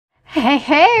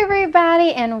Hey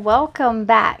everybody, and welcome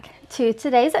back to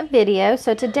today's video.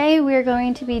 So today we're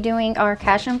going to be doing our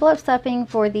cash envelope stuffing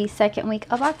for the second week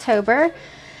of October,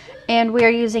 and we are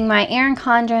using my Erin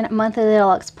Condren monthly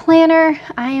deluxe planner.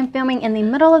 I am filming in the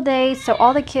middle of the day, so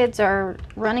all the kids are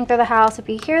running through the house. If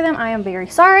you hear them, I am very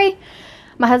sorry.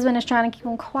 My husband is trying to keep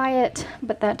them quiet,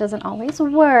 but that doesn't always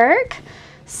work.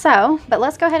 But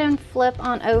let's go ahead and flip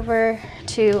on over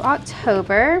to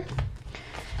October.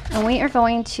 And we are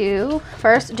going to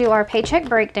first do our paycheck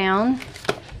breakdown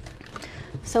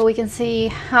so we can see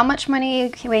how much money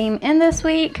came in this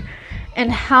week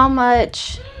and how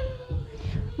much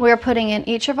we're putting in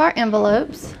each of our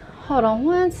envelopes. Hold on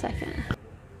one second.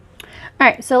 All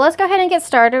right, so let's go ahead and get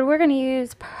started. We're going to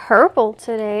use purple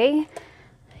today.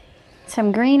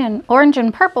 Some green and orange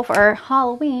and purple for our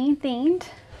Halloween themed.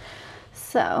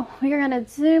 So we're going to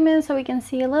zoom in so we can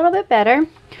see a little bit better. All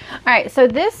right, so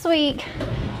this week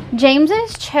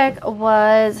James's check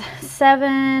was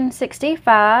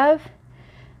 $7.65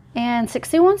 and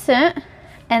 61 cents,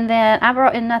 and then I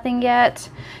brought in nothing yet.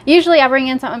 Usually I bring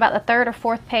in something about the third or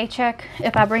fourth paycheck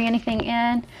if I bring anything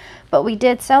in, but we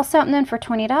did sell something for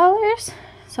 $20,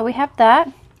 so we have that.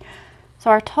 So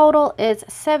our total is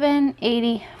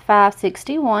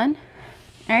 $785.61. All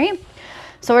right,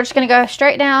 so we're just going to go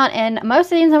straight down, and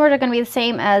most of these numbers are going to be the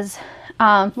same as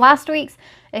last week's,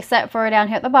 except for down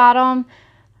here at the bottom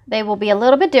they will be a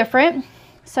little bit different.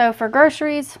 So for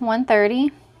groceries,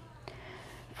 $130.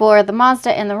 For the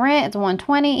Mazda and the rent, it's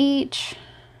 $120 each.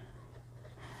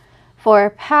 For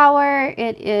power,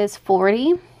 it is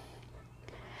 $40.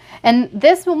 And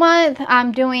this month,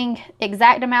 I'm doing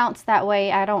exact amounts. That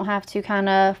way I don't have to kind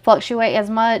of fluctuate as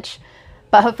much.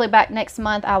 But hopefully back next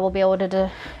month, I will be able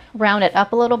to round it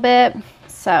up a little bit.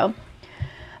 So,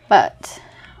 but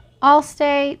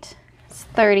Allstate, it's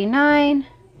 $39.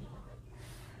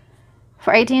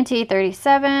 For AT&T,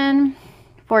 $37.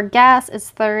 For gas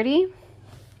is $30.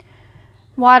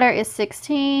 Water is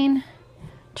 $16.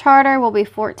 Charter will be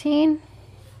 $14.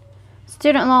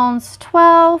 Student loans,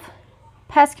 $12.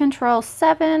 Pest control,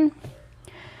 $7.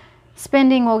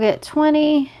 Spending will get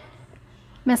 $20.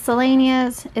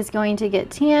 Miscellaneous is going to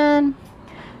get $10.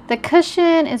 The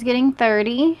cushion is getting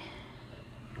 $30.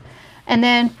 And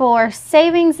then for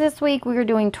savings this week, we are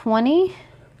doing $20.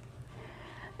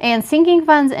 And sinking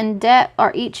funds and debt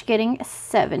are each getting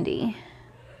 $70.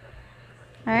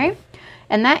 All right,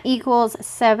 and that equals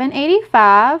 $785.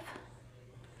 All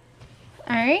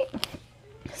right,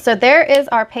 so there is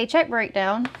our paycheck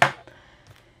breakdown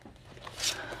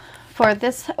for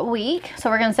this week.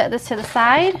 So we're going to set this to the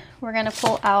side. We're going to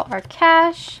pull out our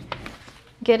cash,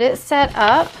 get it set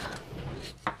up.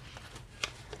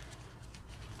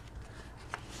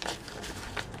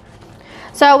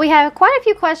 So we have quite a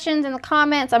few questions in the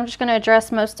comments. I'm just going to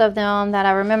address most of them that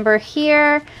I remember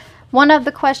here. One of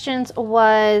the questions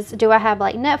was, do I have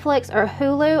like Netflix or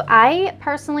Hulu? I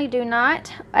personally do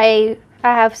not. I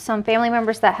have some family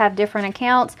members that have different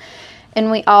accounts, and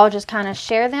we all just kind of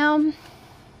share them.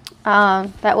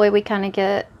 That way we kind of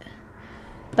get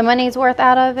the money's worth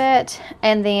out of it.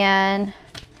 And then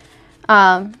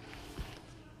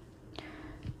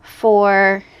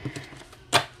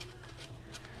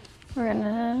we're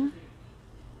gonna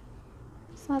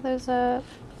slide those up.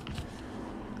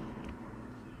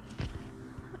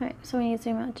 Alright, so we need to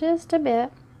zoom out just a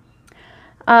bit.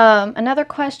 Another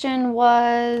question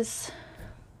was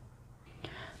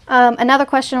on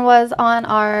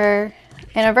our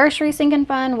anniversary sinking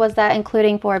fund. Was that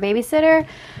including for a babysitter?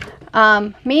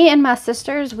 Me and my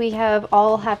sisters, we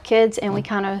all have kids, and we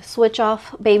kind of switch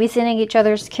off babysitting each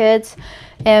other's kids,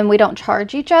 and we don't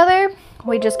charge each other.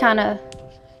 We just kind of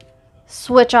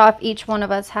switch off each one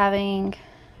of us having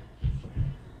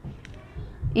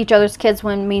each other's kids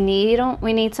when we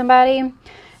need somebody,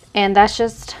 and that's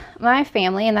just my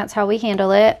family, and that's how we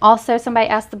handle it. Also, somebody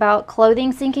asked about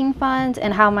clothing sinking funds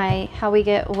and how we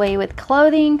get away with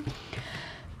clothing.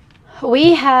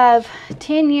 We have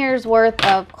 10 years worth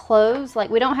of clothes. Like,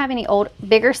 we don't have any old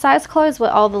bigger size clothes,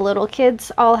 but all the little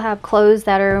kids all have clothes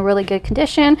that are in really good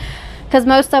condition, because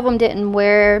most of them didn't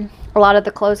wear a lot of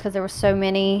the clothes because there were so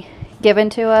many given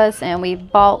to us, and we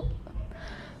bought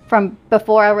from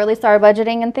before I really started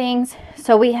budgeting and things.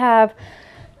 So we have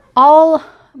all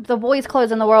the boys'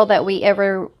 clothes in the world that we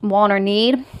ever want or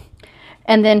need.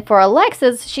 And then for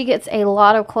Alexis, she gets a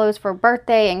lot of clothes for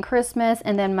birthday and Christmas.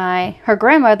 And then her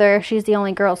grandmother, she's the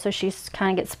only girl, so she's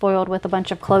kind of gets spoiled with a bunch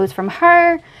of clothes from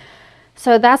her.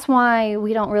 So that's why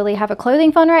we don't really have a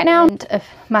clothing fund right now. And if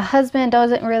my husband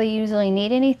doesn't really usually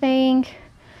need anything,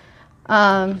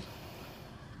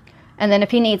 and then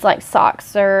if he needs like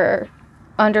socks or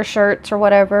undershirts or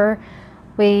whatever,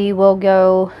 we will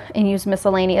go and use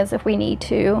miscellaneous if we need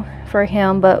to for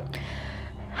him. But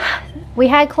we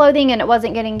had clothing and it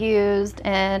wasn't getting used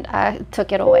and I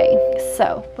took it away.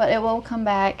 So, but it will come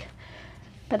back.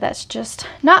 But that's just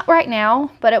not right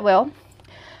now, but it will.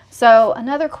 So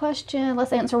another question,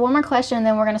 let's answer one more question and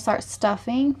then we're going to start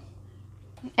stuffing.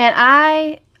 And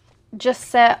I just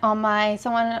set on my,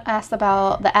 someone asked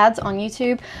about the ads on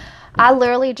YouTube. I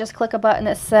literally just click a button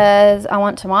that says I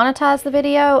want to monetize the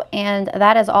video, and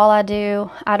that is all I do.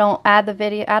 I don't add the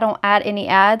video, I don't add any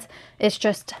ads. It's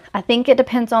just, I think it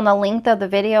depends on the length of the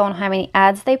video and how many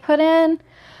ads they put in.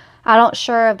 I'm not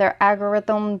sure of their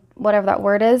algorithm, whatever that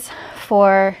word is,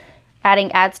 for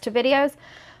adding ads to videos.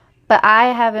 But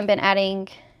I haven't been adding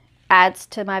ads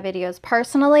to my videos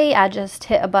personally. I just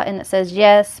hit a button that says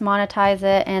yes, monetize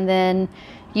it, and then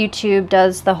YouTube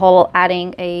does the whole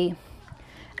adding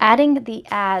the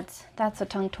ads. That's a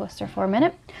tongue twister for a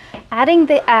minute. Adding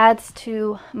the ads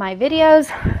to my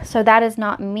videos. So that is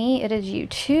not me, it is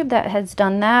YouTube that has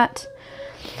done that.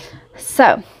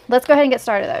 So let's go ahead and get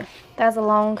started though. That's a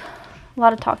lot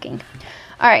of talking.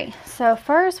 All right, so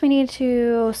first we need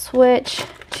to switch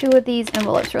two of these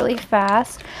envelopes really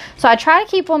fast. So I try to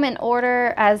keep them in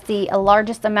order as the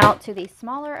largest amount to the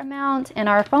smaller amount, and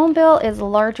our phone bill is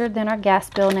larger than our gas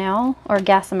bill now, or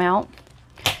gas amount.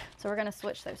 So we're gonna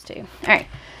switch those two. All right,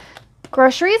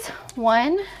 groceries,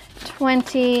 1,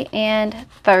 20, and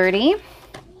 30.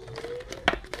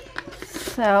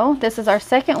 So this is our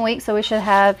second week, so we should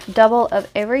have double of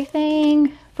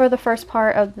everything for the first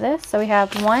part of this. So we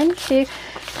have 1, 2,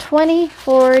 20,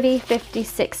 40, 50,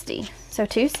 60. So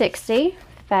 260,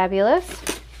 fabulous.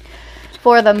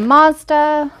 For the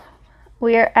Mazda,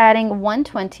 we are adding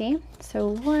 120. So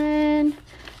 1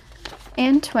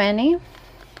 and 20.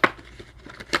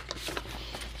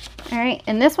 All right,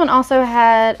 and this one also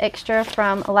had extra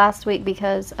from last week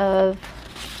because of,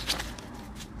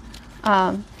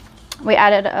 we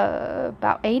added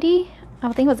about 80,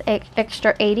 I think it was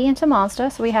extra 80 into Mazda.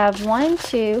 So we have 1,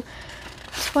 2,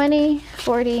 20,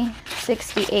 40,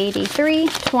 60, 80,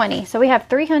 320. So we have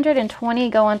 320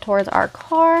 going towards our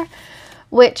car,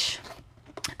 which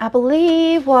I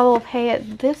believe we'll pay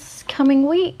it this coming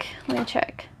week. Let me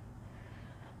check.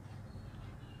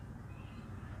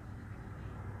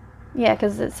 Yeah,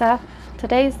 because it's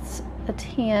today's the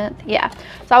 10th. Yeah,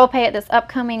 so I will pay it this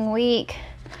upcoming week,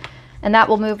 and that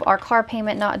will move our car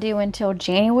payment not due until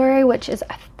January, which is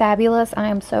fabulous. I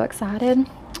am so excited.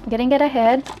 Getting it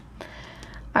ahead.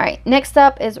 All right, next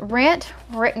up is rent.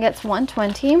 Rent gets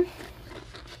 120.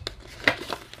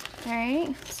 All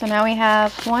right, so now we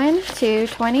have 1, 2,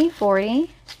 20,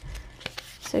 40.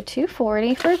 So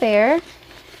 240 for there.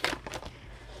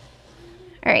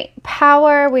 All right,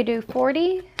 power, we do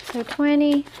 40. So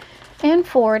 20 and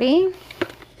 40.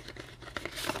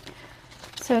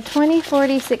 So 20,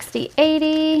 40, 60,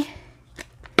 80.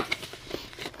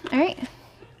 All right.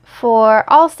 For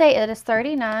Allstate, it is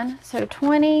 39. So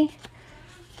 20,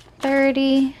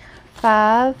 30,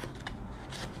 5,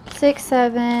 6,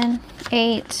 7,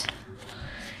 8,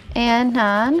 and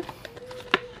 9.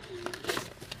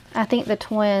 I think the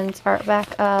twins are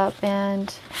back up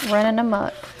and running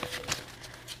amok.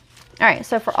 All right,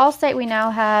 so for Allstate, we now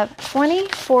have 20,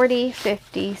 40,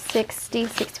 50, 60,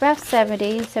 65,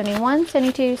 70, 71,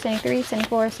 72, 73,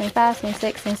 74, 75,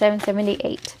 76, 77,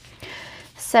 78.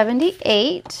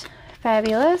 78,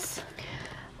 fabulous.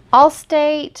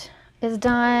 Allstate is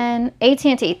done.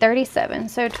 AT&T, 37.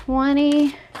 So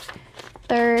 20,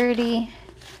 30,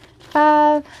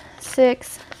 5,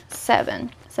 6,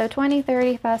 7. So 20,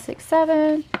 30, 5, 6,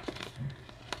 7.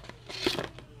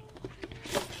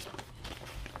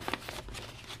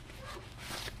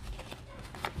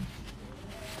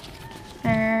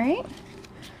 Alright,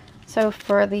 so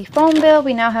for the phone bill,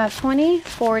 we now have 20,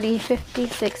 40, 50,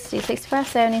 60, 65,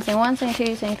 70, 71,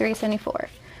 72, 73, 74.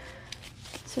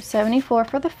 So 74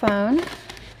 for the phone.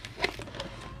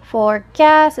 For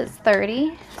gas, it's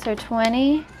 30, so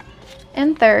 20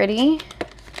 and 30.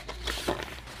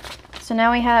 So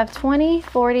now we have 20,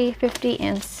 40, 50,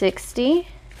 and 60.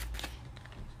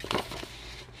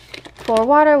 For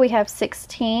water, we have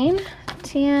 16,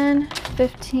 10,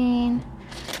 15,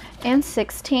 and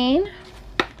 16.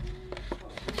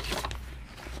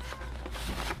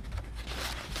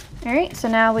 All right, so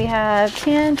now we have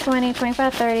 10, 20,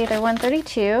 25, 30, 31,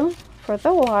 32 for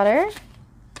the water.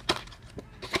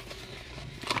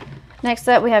 Next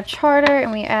up, we have charter,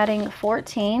 and we're adding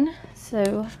 14.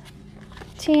 So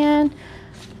 10,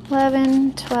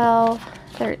 11, 12,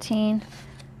 13,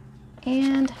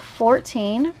 and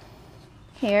 14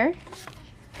 here.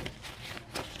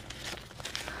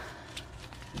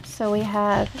 So we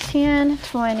have 10,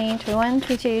 20, 21,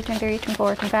 22, 23,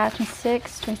 24, 25,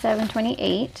 26, 27,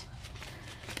 28.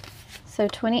 So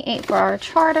 28 for our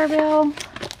charter bill.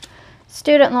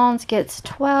 Student loans gets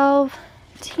 12,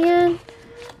 10,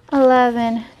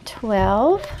 11,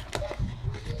 12.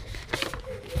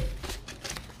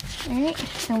 All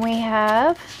right, and we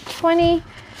have 20,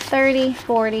 30,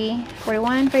 40,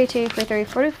 41, 42, 43,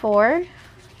 44.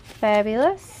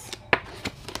 Fabulous.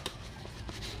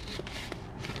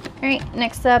 All right,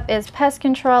 next up is pest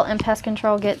control, and pest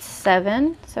control gets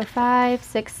 7. So 5,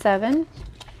 6, 7.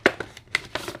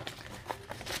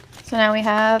 So now we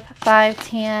have 5,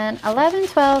 10, 11,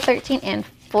 12, 13, and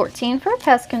 14 for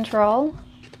pest control.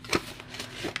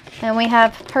 And we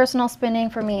have personal spending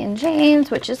for me and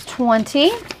James, which is 20.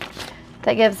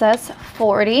 That gives us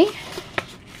 40.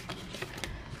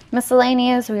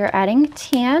 Miscellaneous, we are adding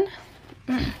 10,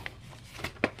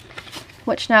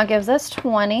 which now gives us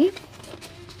 20.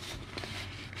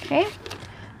 Okay.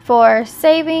 For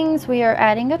savings, we are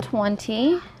adding a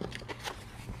 20.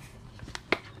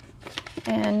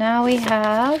 And now we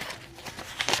have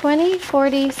 20,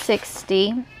 40,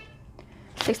 60,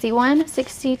 61,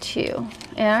 62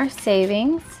 in our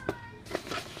savings.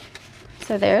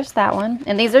 So there's that one.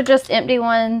 And these are just empty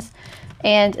ones.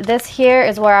 And this here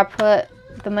is where I put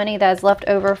the money that is left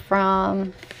over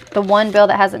from the one bill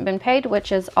that hasn't been paid,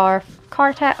 which is our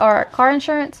car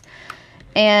insurance.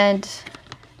 And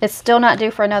it's still not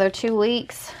due for another 2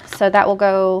 weeks. So that will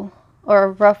go,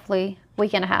 or roughly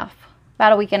week and a half,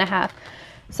 about a week and a half.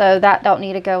 So that don't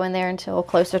need to go in there until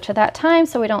closer to that time.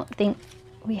 So we don't think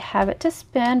we have it to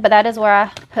spend, but that is where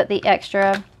I put the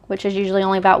extra, which is usually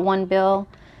only about one bill.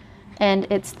 And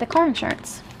it's the car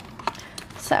insurance.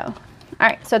 So, all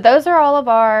right, so those are all of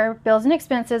our bills and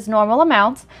expenses, normal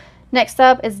amounts. Next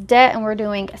up is debt, and we're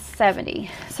doing 70.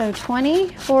 So 20,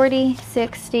 40,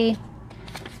 60,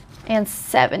 and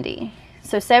 70.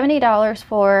 So $70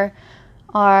 for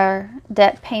our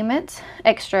debt payment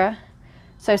extra.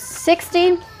 So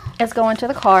 60 is going to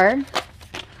the card.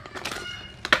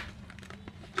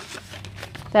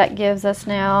 That gives us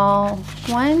now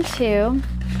 1, 2,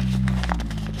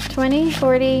 20,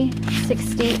 40,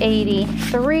 60, 80,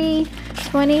 3,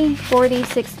 20, 40,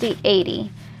 60,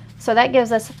 80. So that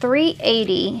gives us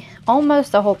 $380,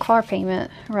 almost a whole car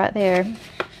payment right there.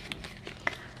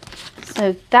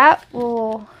 So that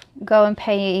will go and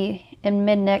pay in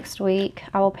mid next week.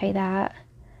 I will pay that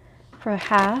for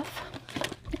half.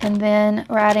 And then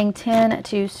we're adding 10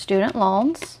 to student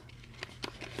loans.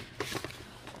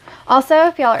 Also,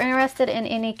 if y'all are interested in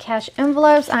any cash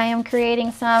envelopes, I am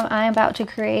creating some. I am about to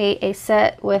create a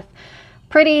set with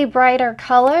pretty brighter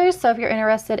colors. So if you're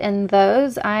interested in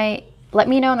those, let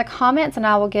me know in the comments and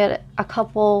I will get a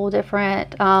couple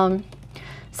different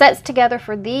sets together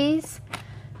for these.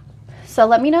 So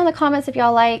let me know in the comments if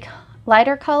y'all like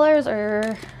lighter colors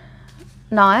or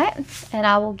not, and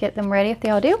I will get them ready if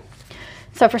y'all do.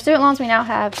 So for student loans, we now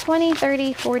have 20,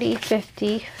 30, 40,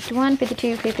 50, 51,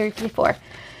 52, 53, 54.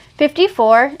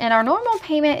 54, and our normal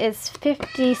payment is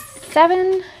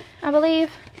 57, I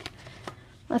believe.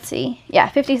 Let's see. Yeah,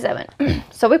 57.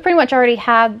 So we pretty much already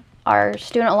have our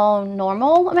student loan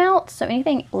normal amount. So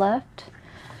anything left,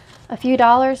 a few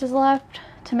dollars is left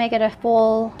to make it a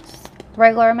full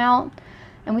regular amount.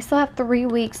 And we still have 3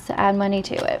 weeks to add money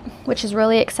to it, which is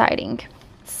really exciting.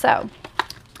 So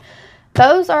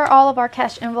those are all of our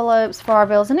cash envelopes for our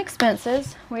bills and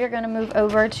expenses. We are going to move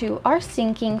over to our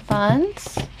sinking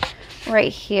funds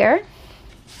right here.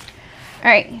 All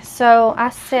right, so I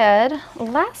said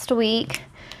last week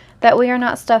that we are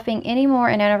not stuffing any more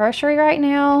in anniversary right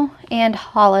now and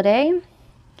holiday.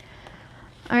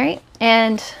 All right,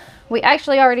 and we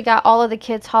actually already got all of the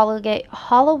kids'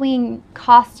 Halloween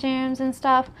costumes and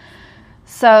stuff.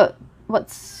 So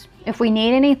if we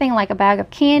need anything like a bag of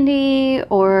candy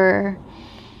or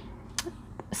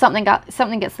something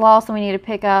gets lost and we need to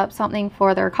pick up something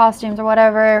for their costumes or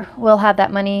whatever, we'll have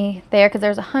that money there because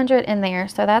there's 100 in there,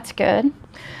 so that's good.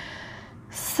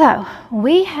 So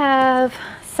we have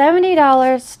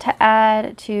 $70 to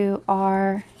add to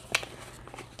our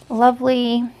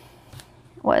lovely,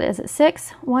 what is it,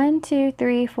 6? 1, 2,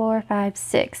 3, 4, 5,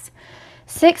 6.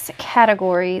 6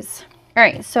 categories. All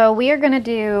right, so we are going to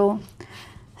do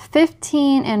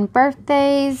 15 in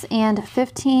birthdays and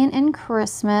 15 in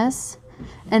Christmas,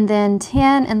 and then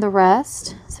 10 in the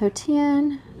rest. So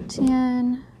 10,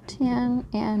 10, 10,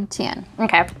 and 10.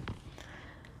 Okay.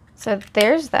 So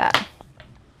there's that.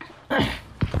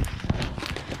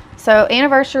 So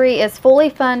anniversary is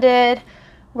fully funded,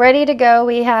 ready to go.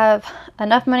 We have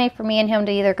enough money for me and him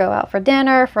to either go out for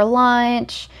dinner, for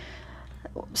lunch,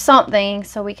 something,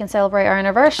 so we can celebrate our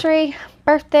anniversary.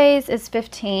 birthdays is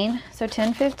 15, so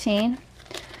 10, 15.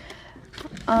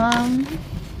 And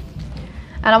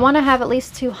I want to have at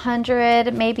least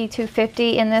 200, maybe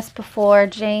 250 in this before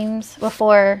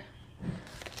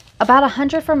about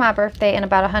 100 for my birthday and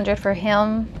about 100 for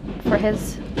him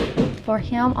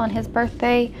on his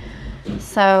birthday.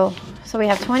 So we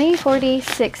have 20, 40,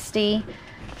 60,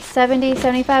 70,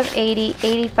 75, 80,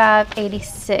 85,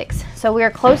 86. So we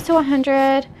are close to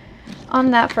 100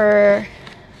 on that for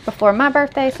before my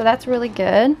birthday, so that's really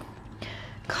good.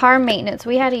 Car maintenance.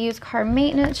 We had to use car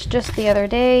maintenance just the other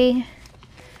day.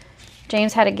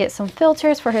 James had to get some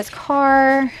filters for his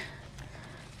car.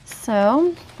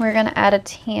 So we're going to add a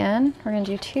 10. We're going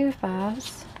to do 2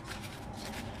 5s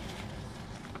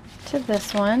to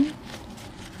this one.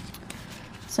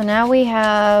 So now we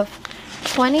have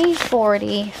 20,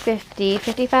 40, 50,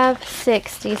 55,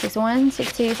 60, 61,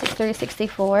 62, 63,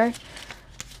 64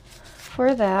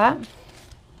 for that.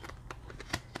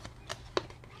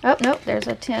 Oh, nope, there's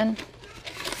a 10.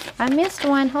 I missed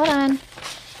one. Hold on.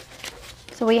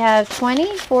 So we have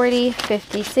 20, 40,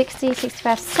 50, 60,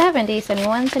 65, 70,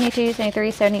 71, 72, 73,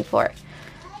 74.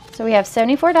 So we have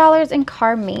 $74 in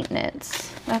car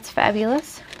maintenance. That's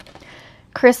fabulous.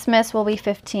 Christmas will be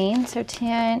 15, so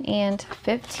 10 and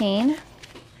 15.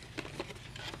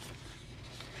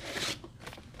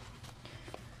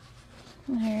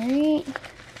 All right.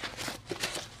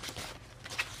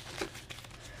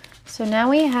 So now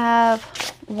we have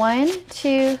 1,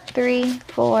 2, 3,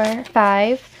 4,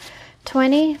 5,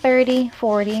 20, 30,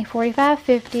 40, 45,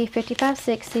 50, 55,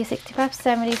 60, 65,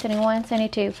 70, 71,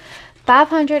 72.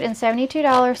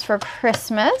 $572 for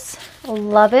Christmas.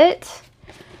 Love it.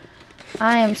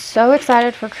 I am so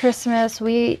excited for Christmas.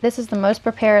 This is the most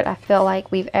prepared I feel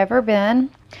like we've ever been.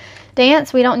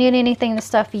 Dance, we don't need anything to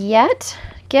stuff yet.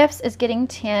 Gifts is getting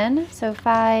 10, so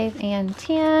 5 and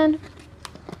 10.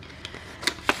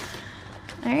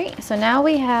 All right, so now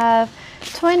we have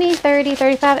 20, 30,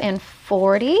 35, and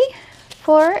 40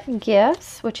 for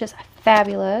gifts, which is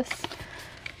fabulous.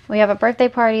 We have a birthday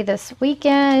party this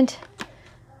weekend,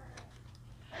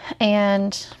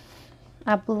 and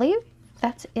I believe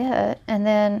that's it. And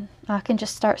then I can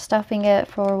just start stuffing it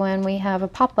for when we have a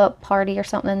pop-up party or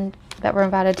something that we're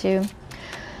invited to.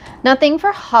 Nothing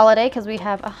for holiday because we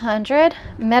have 100.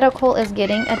 Medical is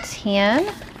getting a 10.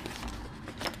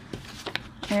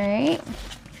 All right.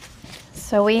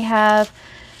 So we have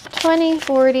 20,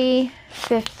 40,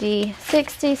 50,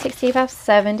 60, 65,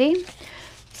 70.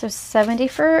 So 70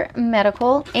 for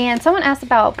medical. And someone asked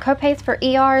about copays for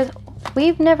ERs.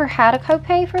 We've never had a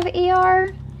copay for the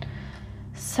ER.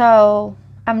 So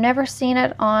I've never seen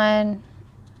it on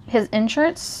his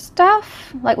insurance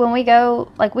stuff. Like when we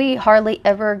go, like we hardly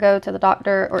ever go to the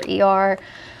doctor or ER.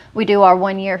 We do our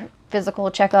 1-year physical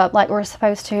checkup like we're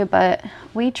supposed to, but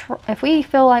if we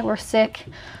feel like we're sick,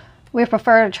 we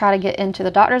prefer to try to get into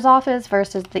the doctor's office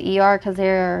versus the ER because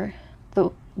the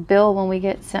bill when we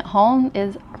get sent home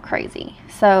is crazy.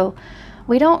 So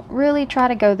we don't really try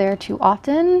to go there too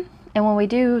often. And when we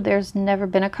do, there's never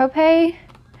been a copay.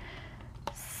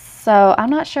 So I'm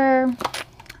not sure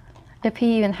if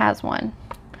he even has one.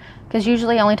 Because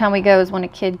usually the only time we go is when a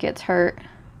kid gets hurt.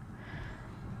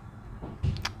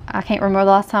 I can't remember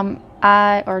the last time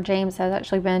I or James has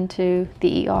actually been to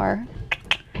the ER.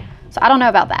 So I don't know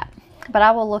about that. But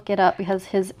I will look it up because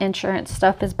his insurance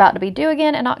stuff is about to be due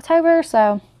again in October.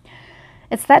 So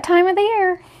it's that time of the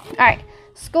year. All right.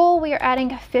 School, we are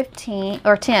adding 15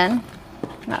 or 10.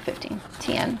 Not 15.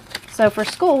 10. So for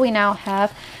school, we now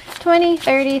have 20,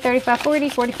 30, 35, 40,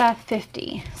 45,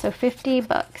 50. So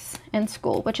 $50 in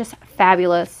school, which is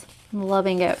fabulous. I'm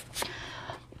loving it.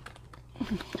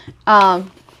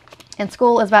 And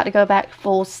school is about to go back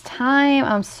full time.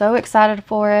 I'm so excited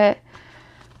for it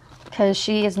because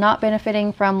she is not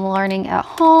benefiting from learning at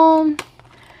home.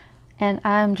 And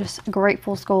I'm just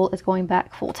grateful school is going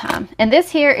back full time. And this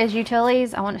here is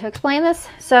utilities. I wanted to explain this.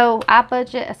 So I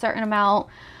budget a certain amount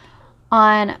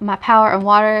on my power and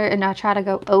water, and I try to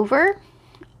go over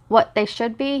what they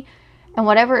should be. And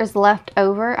whatever is left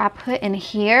over, I put in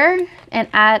here and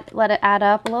let it add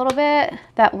up a little bit.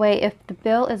 That way, if the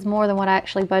bill is more than what I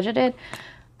actually budgeted,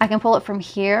 I can pull it from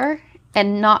here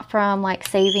and not from like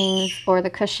savings or the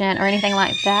cushion or anything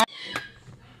like that.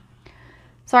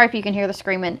 Sorry if you can hear the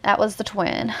screaming. That was the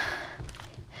twin.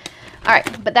 All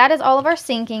right, but that is all of our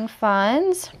sinking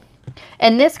funds.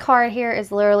 And this card here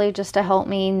is literally just to help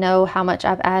me know how much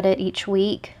I've added each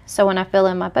week. So when I fill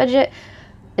in my budget,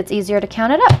 it's easier to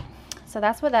count it up. So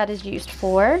that's what that is used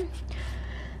for.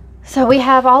 So we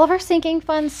have all of our sinking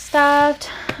funds stuffed.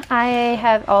 I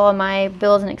have all of my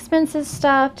bills and expenses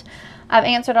stuffed. I've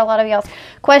answered a lot of y'all's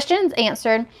questions,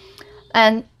 answered.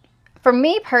 And for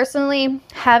me personally,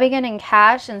 having it in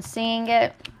cash and seeing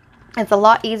it, it's a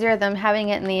lot easier than having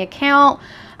it in the account.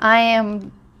 I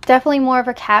am definitely more of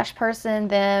a cash person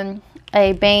than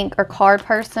a bank or card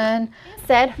person.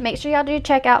 Said, make sure y'all do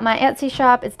check out my Etsy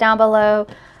shop. It's down below.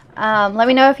 Let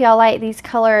me know if y'all like these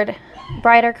colored,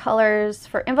 brighter colors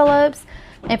for envelopes.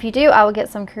 If you do, I will get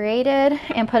some created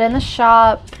and put in the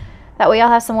shop. That way y'all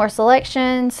have some more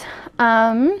selections.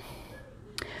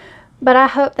 But I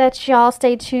hope that y'all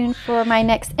stay tuned for my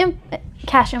next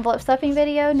cash envelope stuffing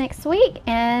video next week.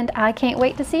 And I can't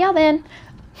wait to see y'all then.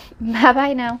 Bye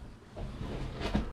bye now.